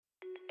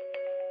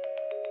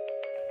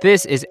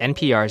This is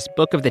NPR's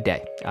Book of the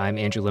Day. I'm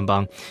Andrew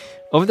Limbong.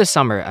 Over the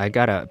summer, I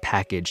got a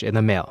package in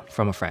the mail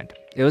from a friend.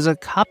 It was a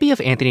copy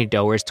of Anthony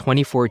Doerr's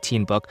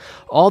 2014 book,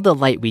 All the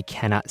Light We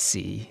Cannot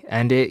See,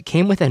 and it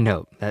came with a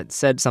note that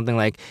said something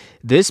like,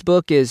 "This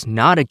book is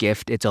not a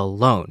gift, it's a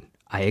loan.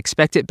 I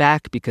expect it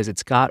back because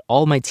it's got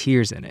all my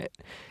tears in it."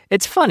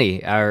 It's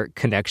funny, our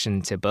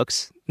connection to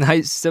books.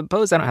 I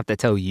suppose I don't have to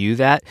tell you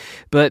that,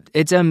 but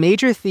it's a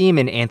major theme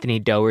in Anthony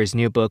Doerr's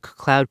new book,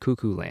 Cloud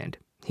Cuckoo Land.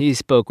 He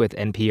spoke with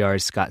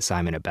NPR's Scott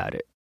Simon about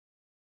it.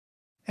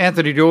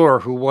 Anthony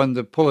Doerr, who won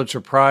the Pulitzer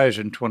Prize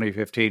in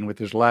 2015 with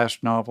his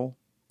last novel,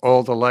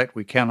 All the Light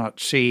We Cannot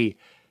See,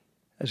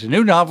 has a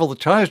new novel that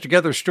ties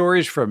together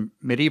stories from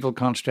medieval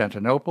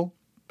Constantinople,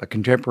 a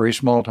contemporary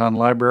small-town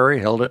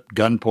library held at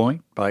gunpoint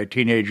by a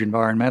teenage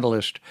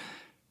environmentalist,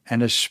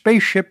 and a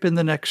spaceship in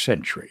the next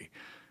century.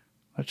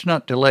 Let's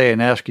not delay in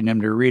asking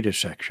him to read a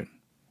section.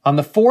 On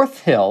the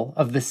fourth hill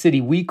of the city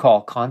we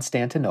call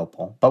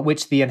Constantinople, but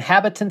which the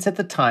inhabitants at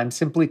the time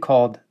simply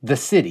called the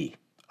city,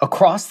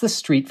 across the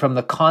street from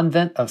the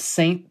convent of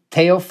Saint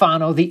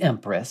Theophano the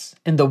Empress,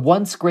 in the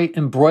once great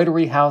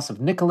embroidery house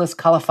of Nicholas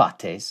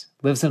Califates,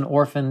 lives an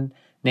orphan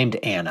named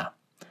Anna.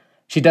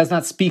 She does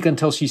not speak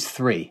until she's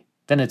 3.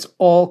 Then it's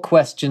all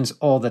questions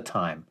all the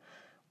time.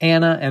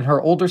 Anna and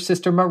her older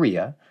sister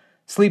Maria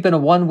sleep in a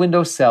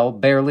one-window cell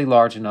barely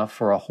large enough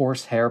for a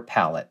horsehair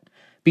pallet.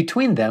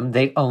 Between them,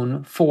 they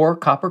own 4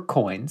 copper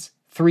coins,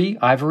 3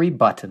 ivory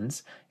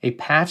buttons, a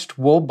patched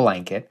wool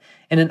blanket,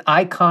 and an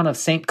icon of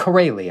Saint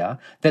Coralia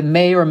that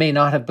may or may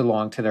not have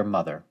belonged to their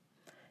mother.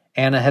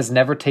 Anna has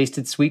never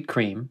tasted sweet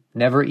cream,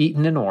 never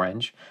eaten an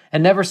orange,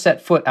 and never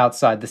set foot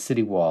outside the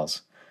city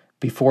walls.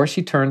 Before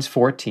she turns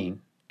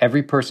 14,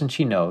 every person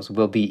she knows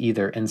will be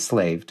either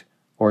enslaved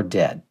or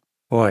dead.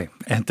 Boy,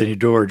 Anthony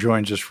Doerr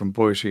joins us from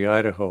Boise,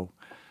 Idaho.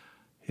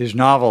 His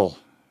novel,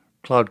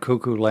 Cloud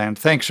Cuckoo Land.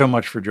 Thanks so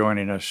much for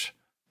joining us.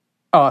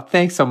 Oh,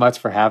 thanks so much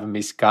for having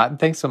me, Scott, and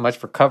thanks so much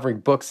for covering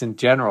books in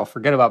general.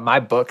 Forget about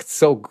my book. It's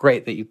so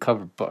great that you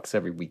cover books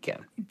every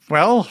weekend.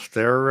 Well,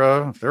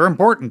 they're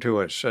important to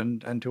us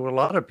and to a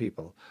lot of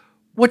people.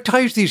 What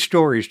ties these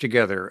stories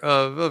together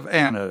of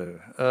Anna,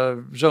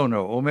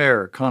 Zono,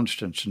 Omer,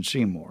 Constance, and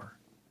Seymour?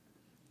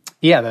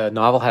 Yeah, the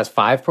novel has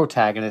 5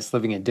 protagonists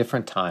living in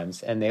different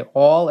times, and they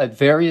all, at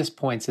various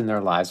points in their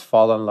lives,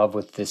 fall in love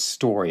with this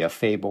story, a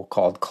fable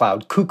called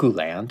Cloud Cuckoo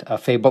Land, a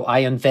fable I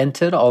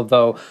invented,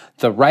 although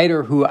the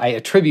writer who I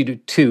attribute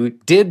it to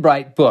did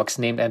write books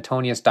named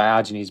Antonius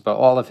Diogenes, but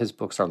all of his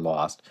books are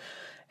lost.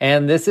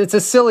 And it's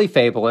a silly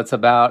fable. It's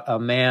about a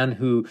man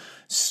who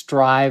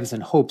strives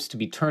and hopes to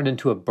be turned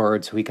into a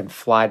bird so he can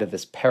fly to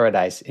this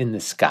paradise in the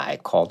sky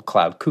called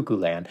Cloud Cuckoo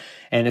Land.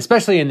 And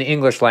especially in the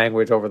English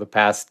language over the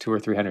past 200 or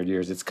 300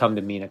 years, it's come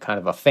to mean a kind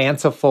of a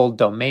fanciful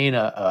domain,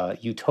 a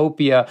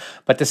utopia.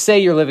 But to say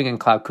you're living in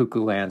Cloud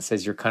Cuckoo Land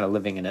says you're kind of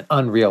living in an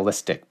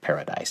unrealistic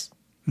paradise.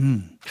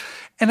 And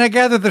I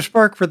gather the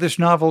spark for this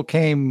novel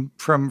came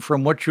from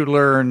what you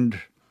learned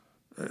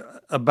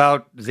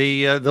about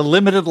the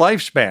limited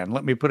lifespan,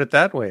 let me put it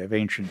that way, of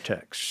ancient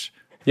texts.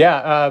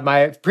 Yeah,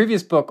 my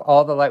previous book,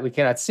 All the Light We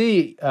Cannot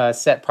See,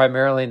 set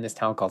primarily in this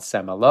town called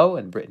Saint-Malo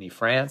in Brittany,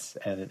 France,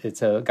 and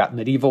it's got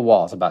medieval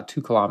walls, about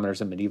 2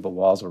 kilometers of medieval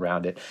walls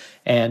around it.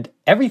 And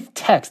every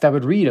text I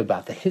would read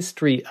about the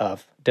history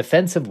of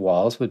defensive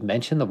walls would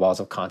mention the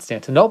walls of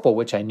Constantinople,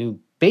 which I knew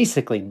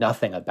basically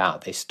nothing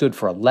about. They stood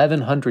for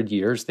 1,100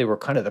 years. They were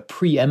kind of the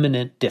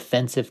preeminent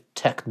defensive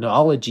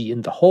technology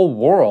in the whole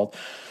world.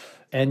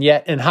 And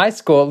yet in high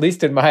school, at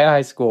least in my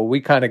high school,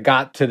 we kind of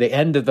got to the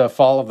end of the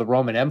fall of the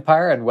Roman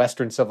Empire and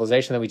Western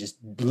civilization. Then we just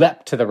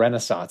leapt to the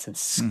Renaissance and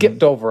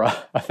skipped over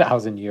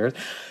 1,000 years.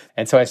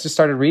 And so I just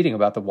started reading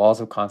about the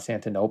walls of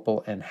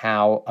Constantinople and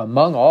how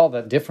among all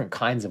the different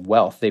kinds of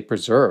wealth they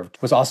preserved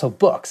was also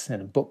books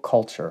and book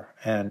culture.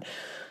 And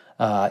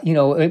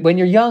when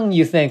you're young,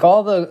 you think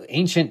all the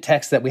ancient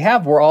texts that we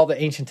have were all the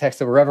ancient texts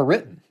that were ever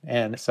written.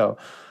 And so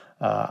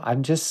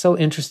I'm just so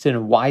interested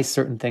in why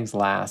certain things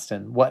last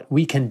and what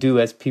we can do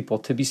as people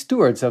to be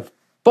stewards of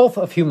both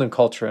of human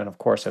culture and, of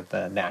course, of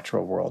the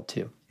natural world,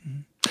 too.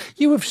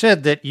 You have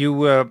said that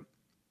you,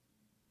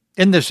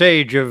 in this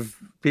age of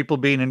people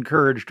being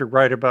encouraged to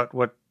write about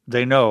what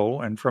they know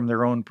and from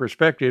their own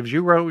perspectives,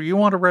 you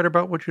want to write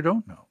about what you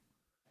don't know.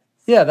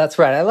 Yeah, that's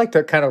right. I like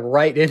to kind of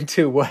write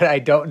into what I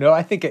don't know.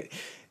 I think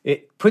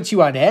it puts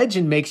you on edge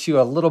and makes you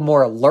a little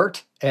more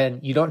alert,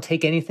 and you don't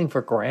take anything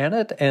for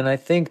granted. And I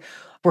think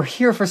we're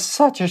here for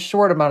such a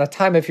short amount of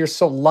time, if you're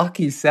so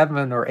lucky,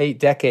 7 or 8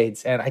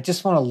 decades, and I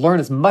just want to learn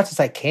as much as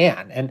I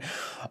can. And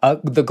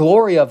the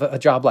glory of a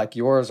job like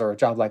yours or a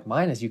job like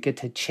mine is you get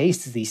to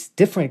chase these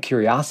different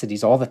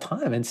curiosities all the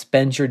time and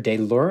spend your day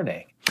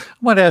learning. I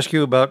want to ask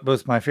you about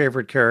both my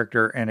favorite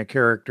character and a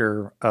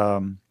character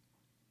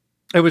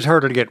it was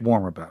harder to get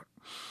warm about.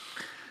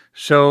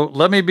 So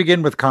let me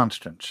begin with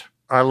Constance.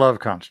 I love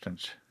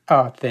Constance.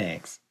 Oh,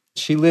 thanks.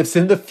 She lives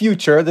in the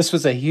future. This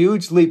was a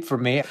huge leap for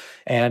me.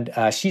 And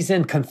she's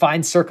in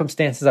confined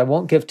circumstances. I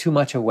won't give too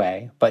much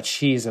away, but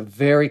she's a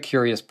very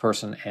curious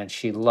person, and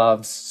she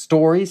loves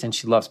stories and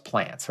she loves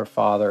plants. Her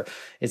father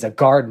is a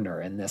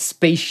gardener in this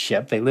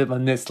spaceship. They live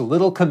in this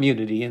little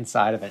community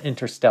inside of an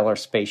interstellar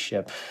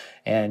spaceship,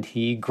 and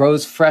he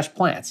grows fresh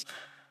plants.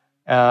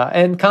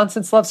 And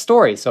Constance loves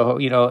stories. So,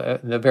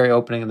 in the very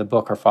opening of the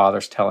book, her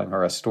father's telling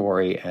her a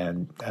story,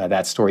 and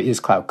that story is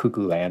Cloud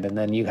Cuckoo Land. And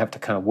then you have to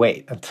kind of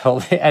wait until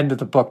the end of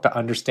the book to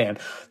understand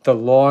the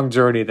long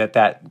journey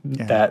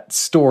that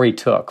story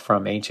took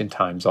from ancient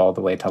times all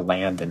the way to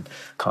land in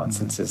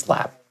Constance's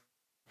lap.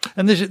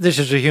 And this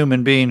is a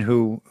human being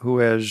who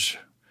has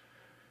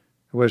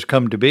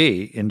come to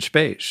be in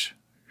space.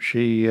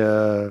 She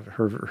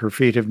her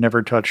feet have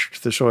never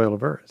touched the soil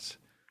of Earth.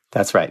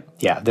 That's right.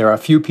 Yeah, there are a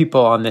few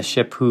people on this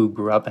ship who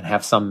grew up and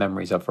have some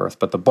memories of Earth,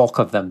 but the bulk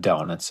of them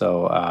don't. And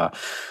so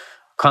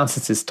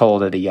Constance is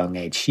told at a young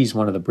age she's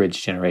one of the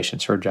bridge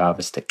generations. Her job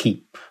is to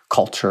keep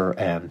culture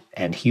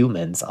and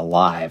humans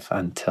alive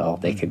until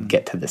they can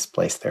get to this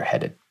place they're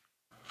headed.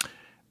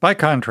 By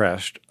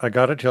contrast, I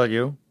got to tell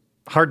you,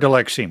 hard to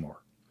like Seymour.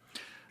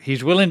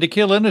 He's willing to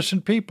kill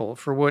innocent people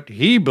for what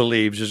he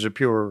believes is a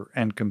pure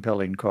and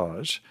compelling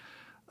cause,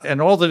 and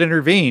all that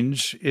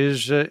intervenes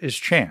is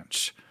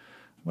chance.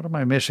 What am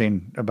I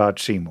missing about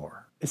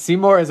Seymour?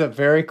 Seymour is a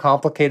very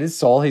complicated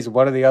soul. He's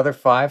one of the other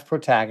 5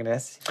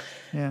 protagonists.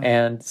 Yeah.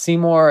 And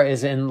Seymour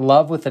is in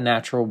love with the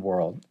natural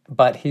world,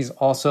 but he's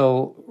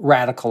also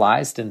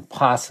radicalized and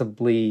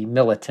possibly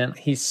militant.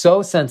 He's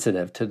so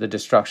sensitive to the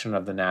destruction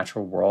of the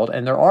natural world.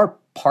 And there are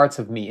parts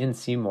of me in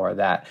Seymour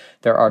that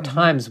there are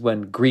times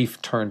when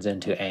grief turns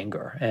into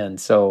anger. And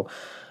so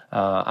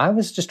I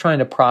was just trying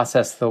to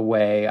process the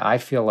way I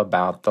feel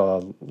about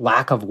the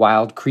lack of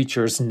wild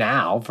creatures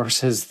now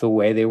versus the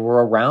way they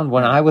were around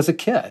when I was a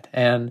kid.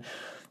 And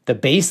the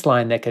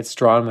baseline that gets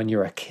drawn when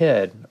you're a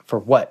kid for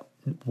what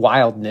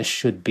wildness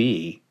should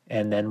be,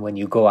 and then when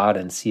you go out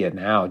and see it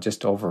now,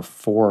 just over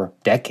 4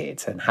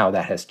 decades, and how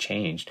that has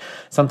changed,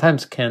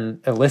 sometimes can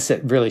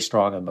elicit really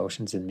strong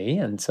emotions in me.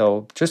 And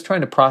so just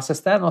trying to process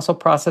that, and also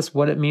process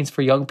what it means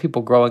for young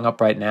people growing up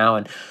right now,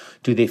 and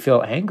do they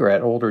feel anger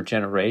at older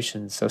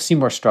generations? So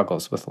Seymour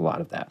struggles with a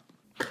lot of that.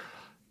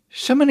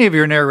 So many of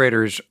your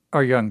narrators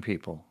are young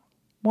people.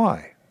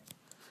 Why?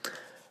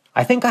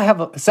 I think I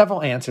have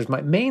several answers.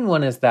 My main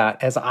one is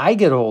that as I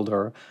get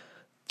older,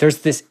 there's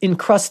this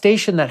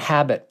incrustation that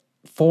habit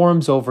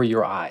forms over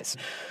your eyes.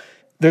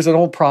 There's an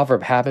old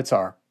proverb, habits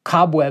are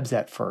cobwebs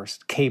at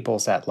first,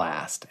 cables at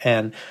last.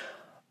 And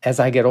as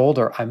I get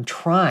older, I'm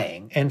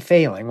trying and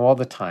failing all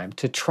the time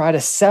to try to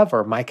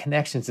sever my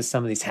connections to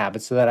some of these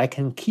habits so that I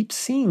can keep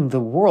seeing the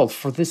world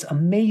for this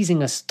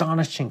amazing,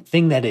 astonishing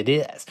thing that it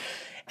is.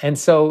 And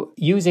so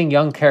using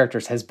young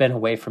characters has been a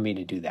way for me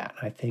to do that.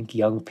 I think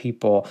young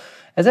people,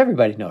 as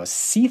everybody knows,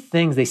 see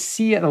things, they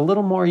see it a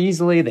little more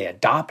easily. They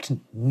adopt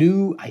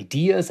new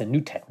ideas and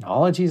new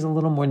technologies a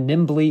little more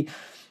nimbly.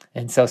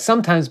 And so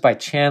sometimes by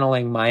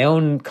channeling my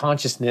own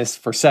consciousness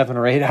for 7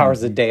 or 8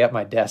 hours a day at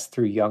my desk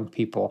through young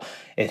people,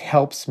 it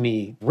helps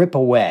me rip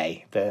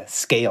away the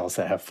scales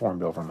that have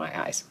formed over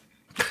my eyes.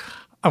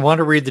 I want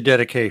to read the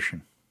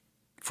dedication.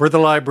 For the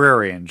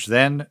librarians,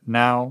 then,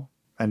 now,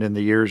 and in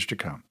the years to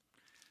come.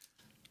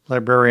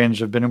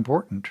 Librarians have been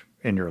important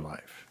in your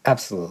life.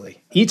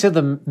 Absolutely. Each of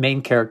the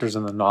main characters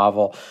in the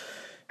novel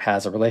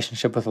has a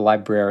relationship with a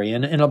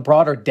librarian in a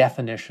broader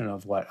definition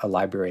of what a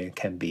librarian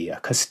can be, a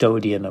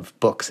custodian of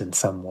books in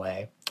some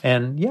way.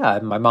 And yeah,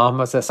 my mom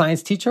was a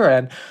science teacher,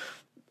 and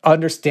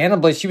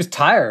understandably, she was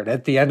tired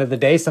at the end of the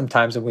day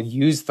sometimes and would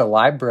use the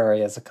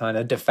library as a kind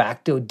of de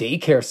facto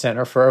daycare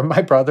center for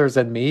my brothers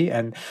and me.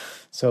 And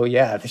so,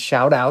 yeah, the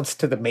shout outs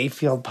to the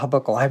Mayfield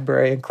Public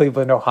Library in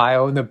Cleveland,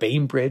 Ohio, and the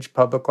Bainbridge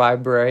Public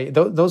Library.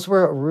 Those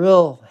were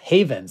real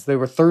havens. They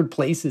were third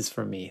places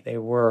for me. They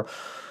were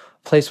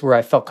place where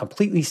I felt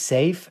completely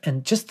safe,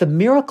 and just the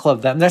miracle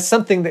of them. That's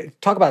something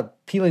that, talk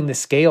about peeling the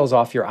scales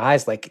off your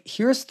eyes. Like,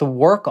 here's the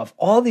work of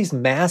all these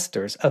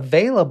masters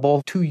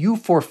available to you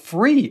for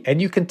free, and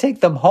you can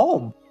take them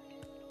home.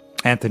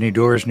 Anthony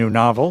Doerr's new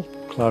novel,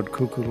 Cloud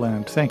Cuckoo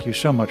Land. Thank you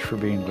so much for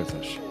being with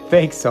us.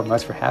 Thanks so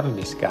much for having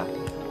me, Scott.